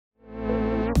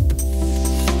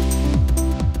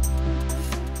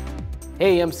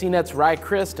Hey, I'm CNET's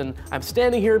Christ, and I'm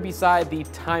standing here beside the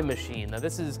Time Machine. Now,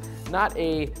 this is not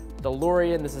a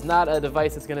DeLorean, this is not a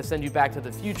device that's going to send you back to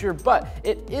the future, but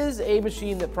it is a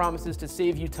machine that promises to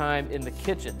save you time in the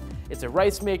kitchen. It's a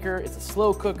rice maker, it's a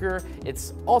slow cooker,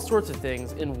 it's all sorts of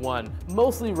things in one.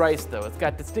 Mostly rice though. It's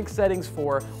got distinct settings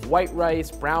for white rice,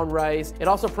 brown rice. It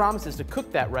also promises to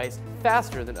cook that rice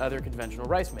faster than other conventional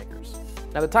rice makers.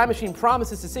 Now, the Time Machine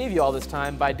promises to save you all this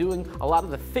time by doing a lot of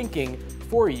the thinking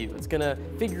for you. It's gonna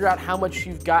figure out how much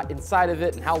you've got inside of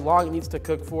it and how long it needs to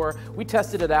cook for. We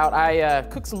tested it out. I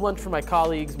cooked some lunch for my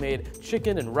colleagues, made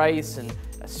chicken and rice and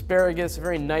asparagus, a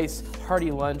very nice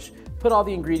hearty lunch. Put all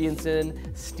the ingredients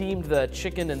in, steamed the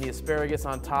chicken and the asparagus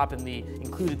on top in the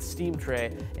included steam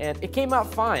tray, and it came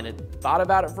out fine. It thought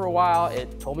about it for a while,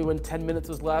 it told me when 10 minutes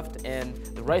was left, and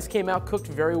the rice came out cooked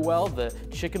very well, the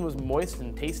chicken was moist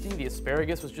and tasty, the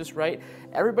asparagus was just right.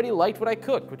 Everybody liked what I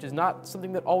cooked, which is not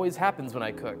something that always happens when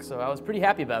I cook, so I was pretty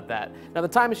happy about that. Now, the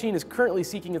Time Machine is currently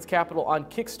seeking its capital on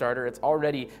Kickstarter. It's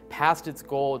already passed its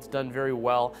goal, it's done very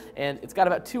well, and it's got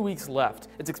about 2 weeks left.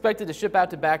 It's expected to ship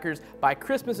out to backers by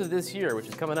Christmas of this year, which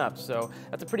is coming up, so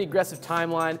that's a pretty aggressive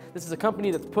timeline. This is a company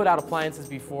that's put out appliances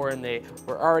before, and they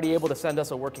were already able to send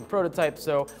us a working prototype,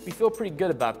 so we feel pretty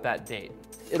good about that date.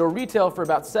 It'll retail for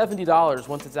about $70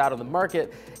 once it's out on the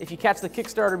market. If you catch the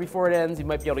Kickstarter before it ends, you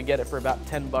might be able to get it for about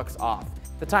 10 bucks off.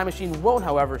 The Time Machine won't,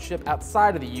 however, ship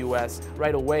outside of the US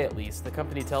right away, at least. The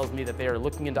company tells me that they are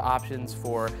looking into options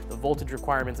for the voltage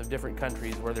requirements of different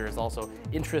countries where there is also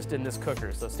interest in this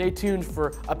cooker. So stay tuned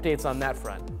for updates on that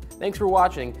front. Thanks for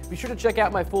watching. Be sure to check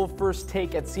out my full first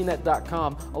take at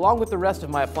cnet.com, along with the rest of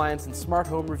my appliance and smart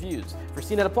home reviews. For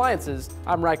CNET Appliances,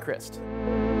 I'm Christ.